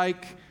just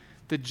like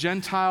the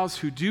Gentiles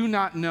who do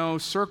not know,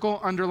 circle,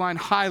 underline,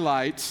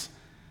 highlight,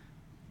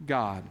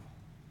 God.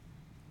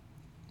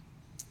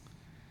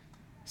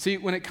 See,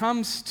 when it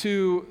comes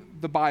to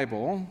the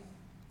Bible,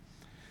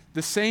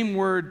 the same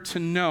word to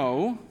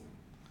know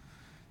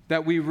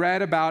that we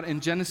read about in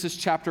Genesis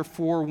chapter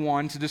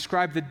 4:1 to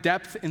describe the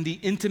depth and the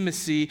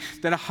intimacy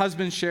that a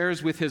husband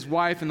shares with his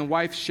wife and the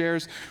wife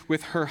shares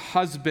with her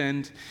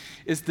husband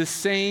is the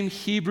same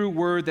Hebrew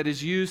word that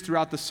is used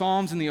throughout the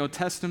Psalms and the Old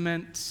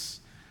Testament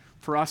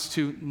for us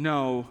to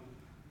know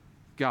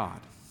God.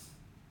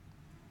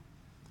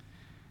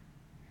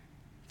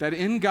 That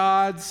in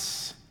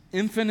God's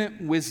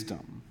infinite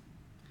wisdom,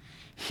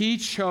 he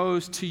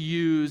chose to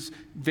use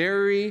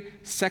very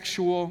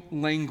sexual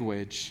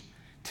language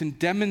to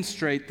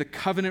demonstrate the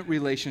covenant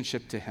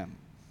relationship to him.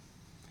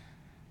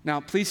 Now,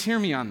 please hear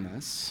me on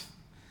this.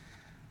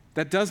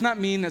 That does not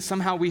mean that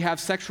somehow we have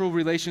sexual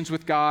relations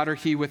with God or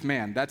he with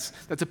man. That's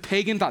a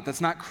pagan thought.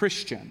 That's not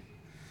Christian.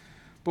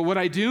 But what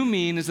I do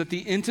mean is that the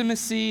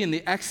intimacy and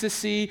the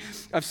ecstasy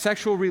of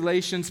sexual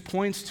relations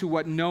points to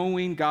what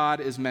knowing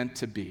God is meant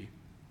to be.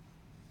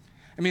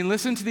 I mean,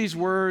 listen to these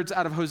words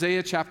out of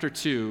Hosea chapter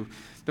 2.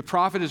 The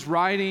prophet is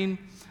writing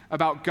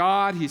about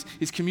God.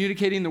 He's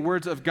communicating the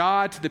words of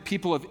God to the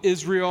people of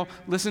Israel.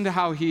 Listen to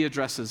how he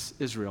addresses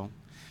Israel.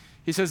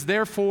 He says,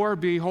 "Therefore,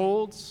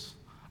 behold,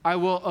 I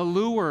will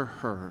allure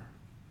her,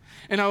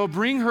 and I will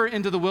bring her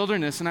into the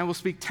wilderness, and I will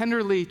speak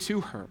tenderly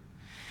to her.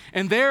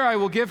 And there I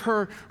will give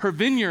her her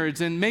vineyards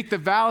and make the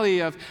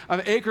valley of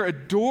Acre a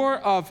door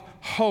of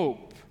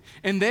hope.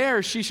 And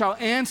there she shall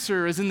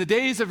answer as in the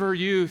days of her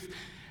youth,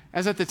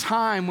 as at the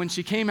time when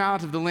she came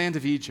out of the land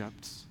of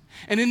Egypt.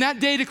 And in that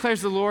day,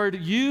 declares the Lord,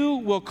 you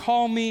will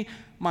call me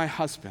my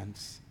husband,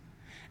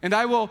 and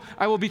I will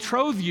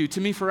betroth you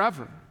to me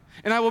forever.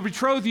 And I will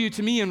betroth you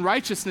to me in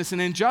righteousness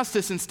and in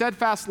justice and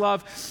steadfast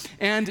love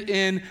and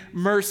in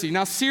mercy."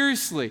 Now,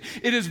 seriously,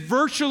 it is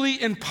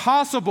virtually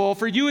impossible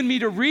for you and me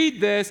to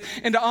read this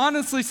and to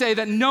honestly say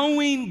that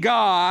knowing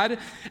God,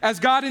 as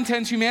God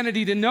intends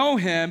humanity to know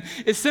him,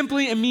 is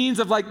simply a means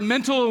of like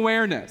mental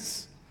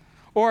awareness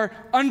or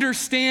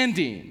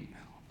understanding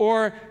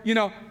or,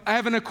 I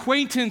have an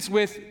acquaintance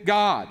with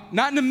God.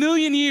 Not in a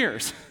million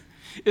years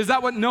is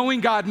that what knowing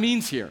God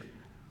means here.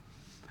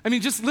 I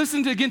mean, just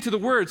listen again to the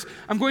words.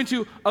 I'm going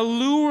to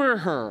allure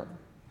her.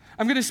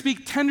 I'm going to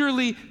speak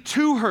tenderly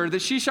to her,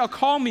 that she shall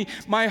call me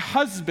my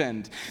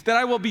husband, that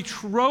I will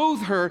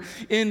betroth her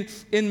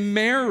in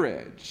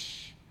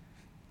marriage.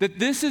 That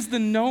this is the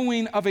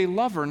knowing of a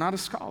lover, not a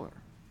scholar.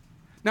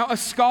 Now, a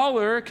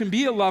scholar can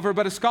be a lover,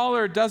 but a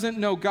scholar doesn't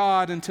know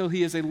God until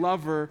he is a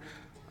lover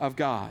of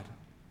God.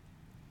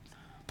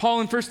 Paul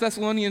in 1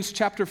 Thessalonians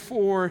chapter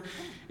 4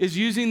 is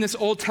using this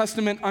Old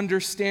Testament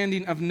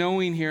understanding of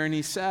knowing here, and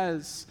he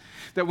says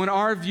that when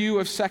our view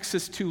of sex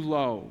is too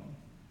low,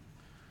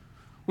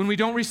 when we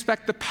don't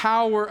respect the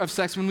power of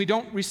sex, when we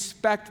don't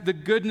respect the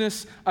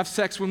goodness of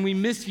sex, when we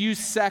misuse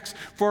sex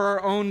for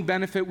our own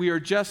benefit, we are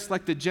just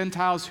like the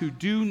Gentiles who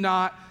do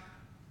not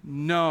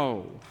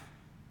know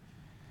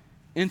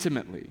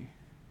intimately,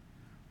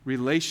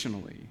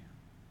 relationally,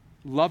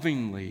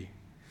 lovingly.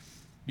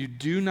 You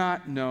do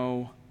not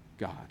know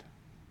God.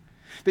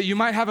 That you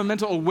might have a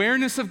mental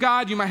awareness of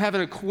God, you might have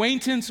an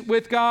acquaintance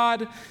with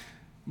God,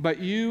 but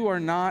you are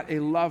not a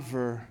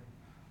lover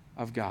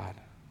of God.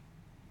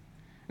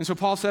 And so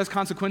Paul says,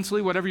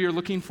 consequently, whatever you're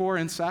looking for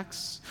in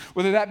sex,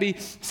 whether that be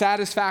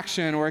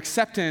satisfaction or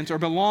acceptance or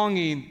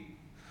belonging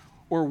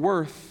or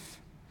worth,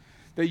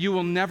 that you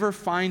will never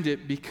find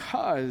it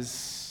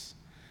because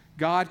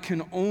God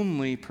can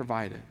only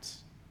provide it.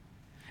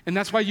 And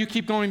that's why you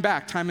keep going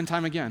back time and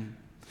time again.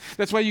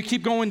 That's why you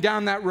keep going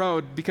down that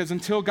road, because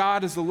until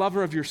God is the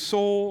lover of your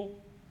soul,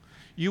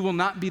 you will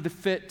not be the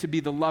fit to be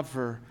the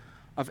lover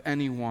of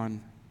anyone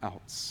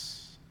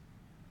else.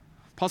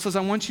 Paul says,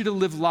 I want you to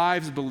live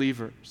lives,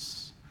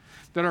 believers,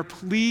 that are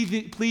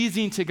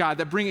pleasing to God,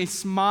 that bring a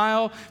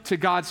smile to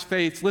God's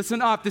face.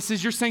 Listen up, this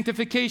is your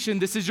sanctification,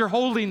 this is your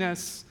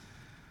holiness.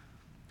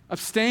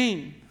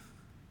 Abstain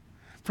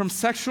from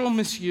sexual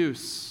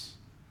misuse.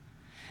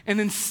 And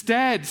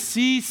instead,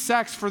 see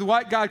sex for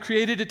what God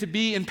created it to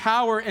be in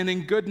power and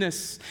in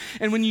goodness.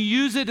 And when you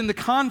use it in the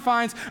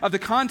confines of the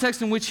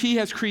context in which He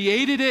has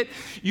created it,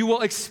 you will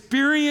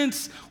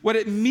experience what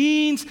it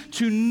means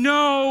to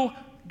know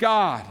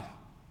God.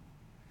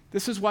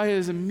 This is why it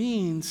is a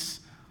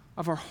means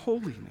of our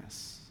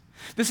holiness.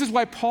 This is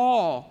why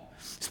Paul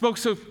spoke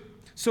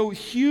so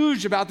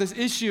huge about this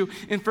issue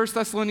in 1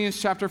 Thessalonians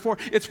chapter 4.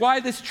 It's why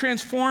this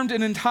transformed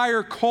an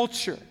entire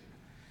culture.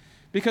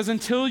 Because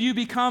until you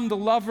become the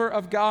lover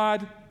of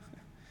God,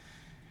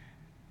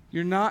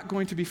 you're not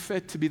going to be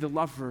fit to be the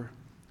lover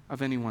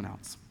of anyone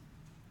else.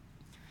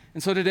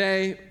 And so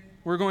today,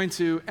 we're going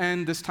to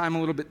end this time a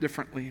little bit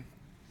differently.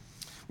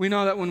 We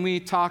know that when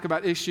we talk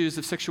about issues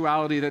of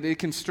sexuality, that it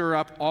can stir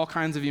up all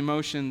kinds of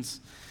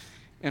emotions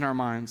in our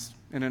minds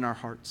and in our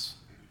hearts.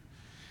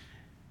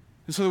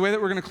 And so the way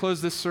that we're going to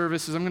close this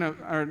service is I'm going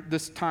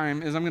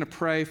to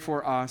pray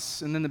for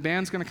us, and then the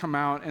band's going to come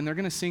out and they're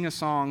going to sing a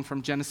song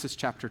from Genesis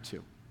chapter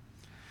 2.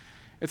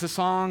 It's a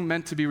song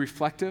meant to be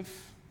reflective.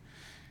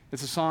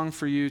 It's a song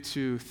for you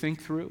to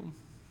think through.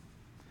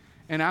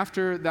 And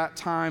after that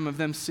time of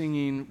them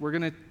singing, we're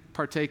going to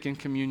partake in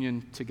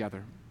communion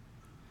together.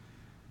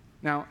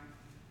 Now,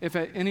 if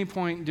at any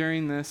point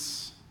during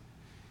this,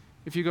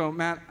 if you go,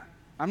 Matt,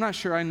 I'm not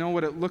sure I know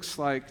what it looks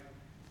like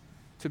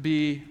to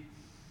be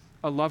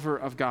a lover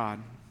of God.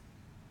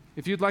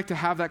 If you'd like to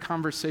have that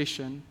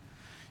conversation,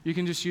 you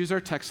can just use our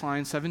text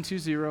line,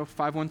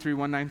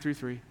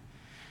 720-513-1933,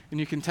 and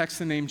you can text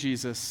the name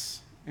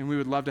Jesus, and we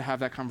would love to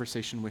have that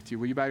conversation with you.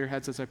 Will you bow your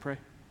heads as I pray?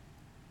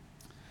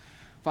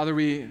 Father,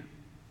 we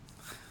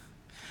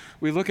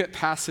look at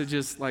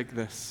passages like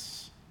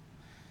this,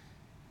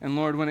 and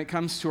Lord, when it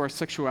comes to our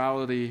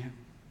sexuality,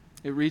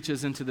 it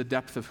reaches into the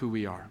depth of who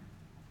we are.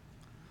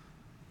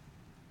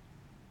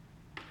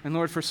 And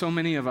Lord, for so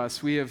many of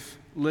us, we have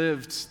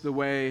lived the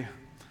way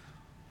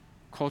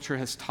culture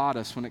has taught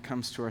us when it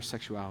comes to our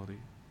sexuality.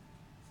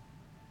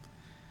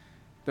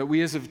 That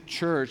we as a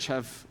church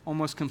have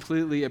almost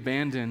completely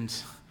abandoned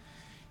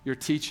your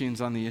teachings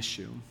on the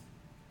issue.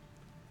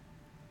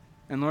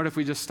 And Lord, if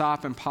we just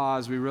stop and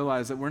pause, we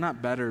realize that we're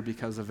not better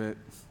because of it.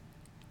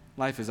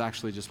 Life is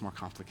actually just more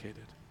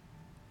complicated.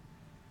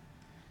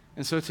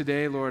 And so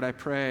today, Lord, I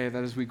pray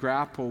that as we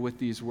grapple with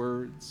these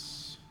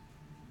words,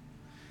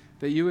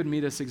 that you would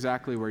meet us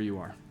exactly where you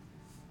are.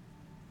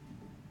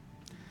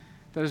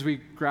 That as we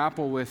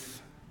grapple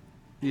with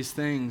these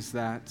things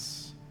that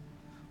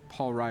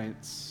Paul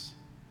writes,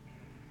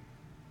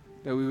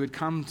 that we would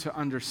come to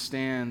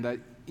understand that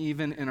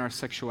even in our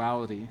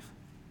sexuality,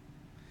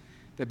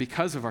 that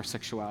because of our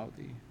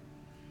sexuality,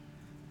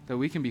 that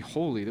we can be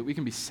holy, that we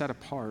can be set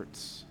apart,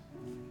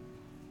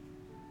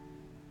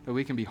 that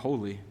we can be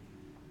holy.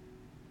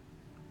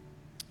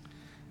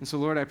 And so,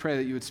 Lord, I pray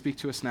that you would speak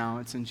to us now.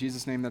 It's in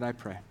Jesus' name that I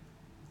pray.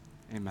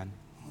 Amen.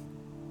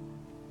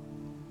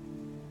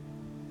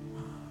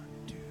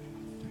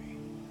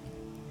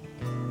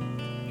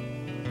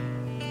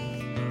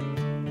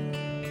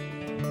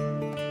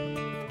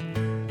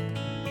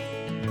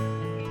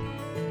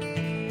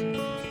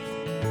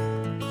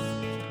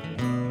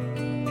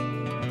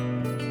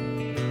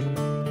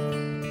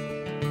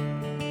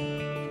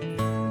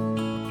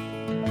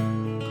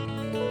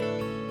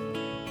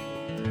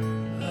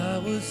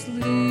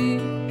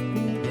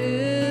 Sleeping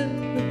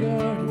in the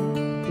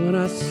garden when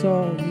I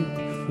saw you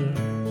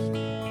first.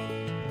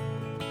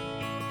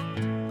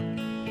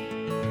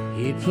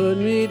 He put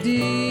me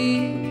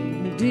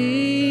deep,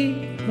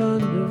 deep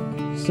under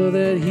so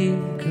that he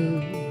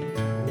could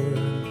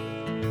work.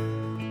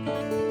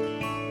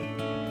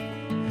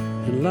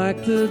 And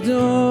like the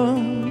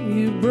dawn,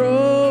 you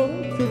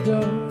broke the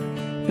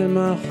dark and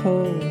my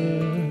whole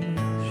world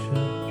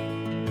shut.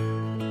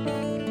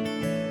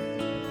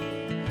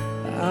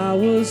 I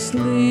was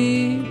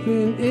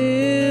sleeping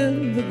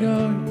in the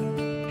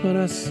garden when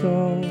I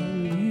saw you.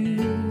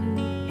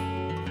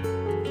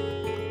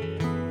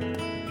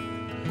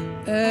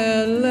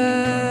 At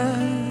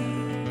last,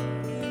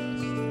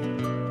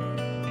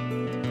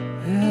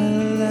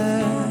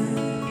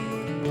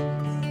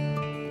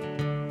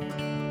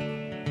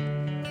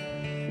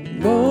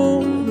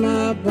 bone of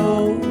my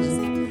bones,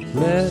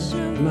 flesh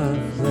of my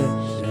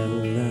flesh, at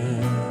last.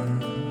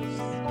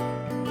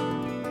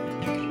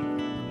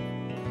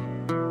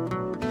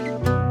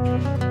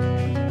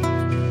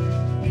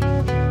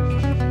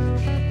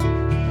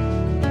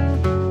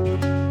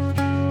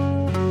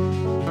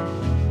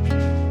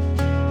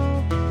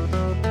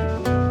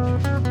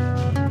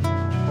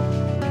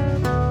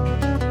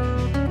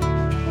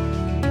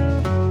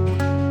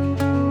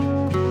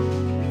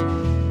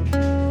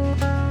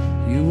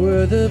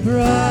 The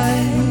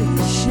bright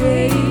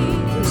shade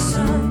of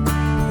sun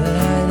that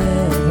I'd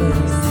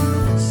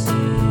ever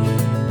seen.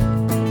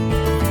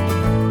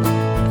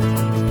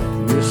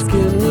 Your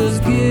skin was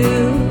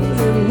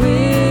gilded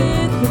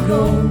with the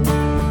gold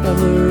of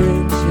the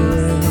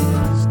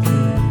richest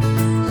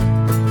kings.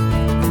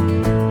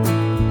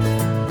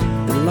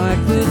 And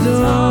like the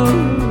dawn,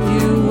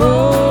 you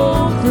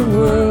woke the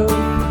world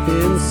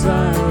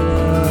inside of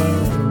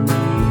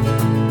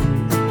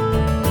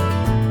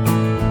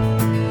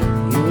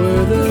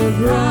the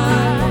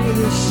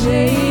brightest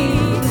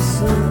shade of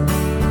sun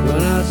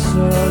when I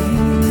saw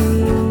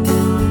you.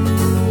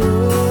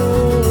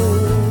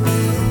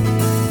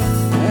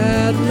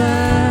 At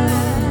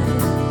last,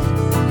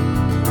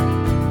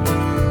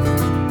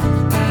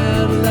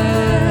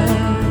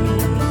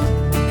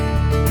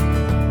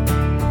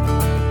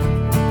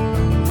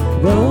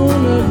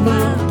 bone of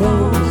my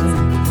bones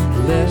and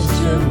flesh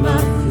of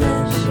my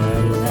flesh,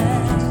 at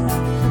last.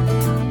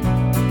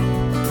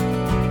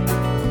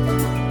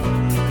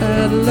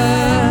 At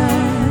last,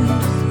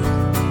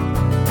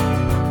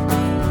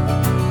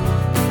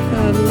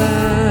 at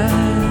last,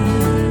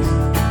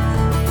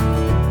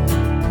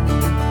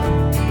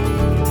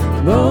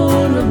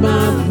 bone of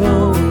my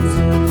bones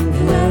and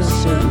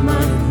flesh of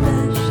my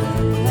flesh,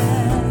 at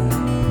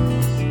last.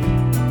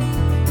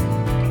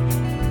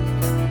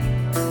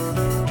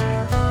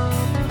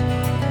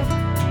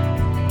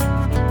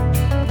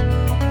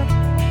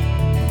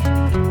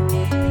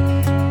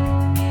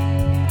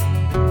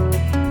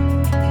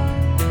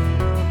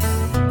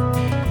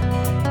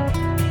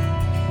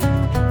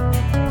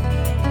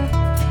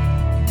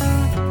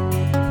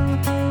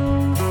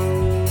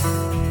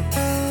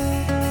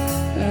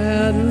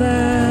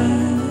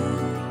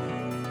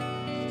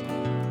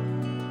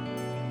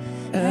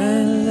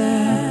 At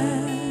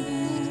last,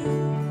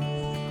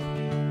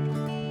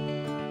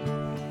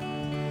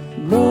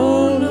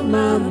 bone of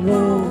my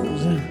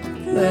bones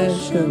and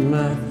flesh of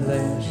my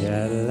flesh,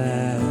 at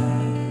last.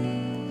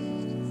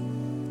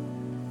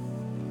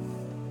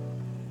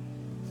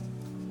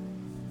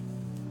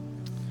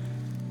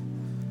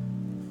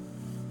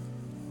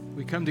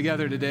 We come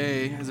together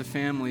today as a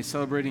family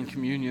celebrating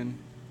communion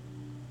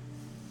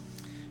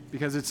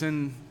because it's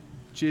in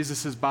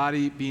Jesus'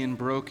 body being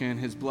broken,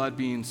 his blood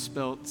being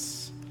spilt,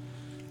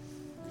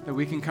 that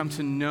we can come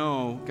to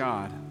know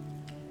God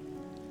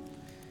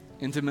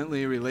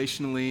intimately,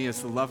 relationally,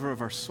 as the lover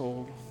of our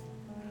soul.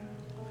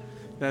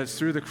 That it's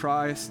through the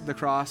cross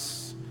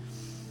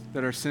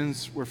that our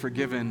sins were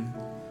forgiven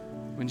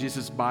when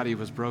Jesus' body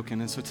was broken.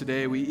 And so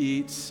today we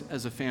eat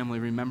as a family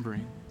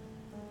remembering.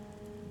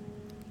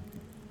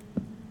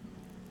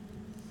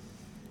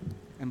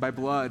 And by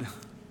blood,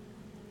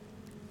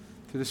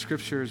 Through the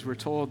scriptures, we're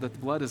told that the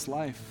blood is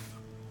life.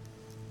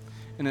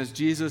 And as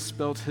Jesus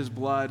spilt his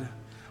blood,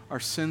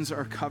 our sins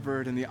are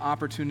covered and the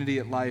opportunity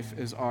at life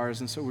is ours.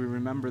 And so we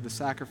remember the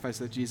sacrifice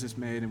that Jesus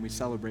made and we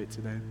celebrate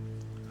today.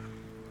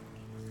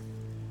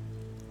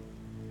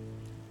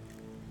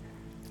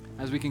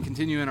 As we can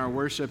continue in our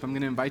worship, I'm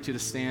going to invite you to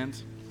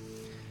stand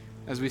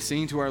as we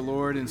sing to our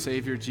Lord and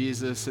Savior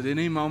Jesus. At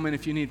any moment,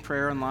 if you need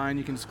prayer online,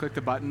 you can just click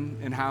the button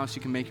in-house.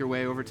 You can make your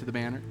way over to the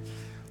banner.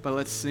 But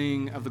let's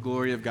sing of the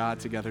glory of God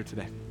together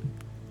today.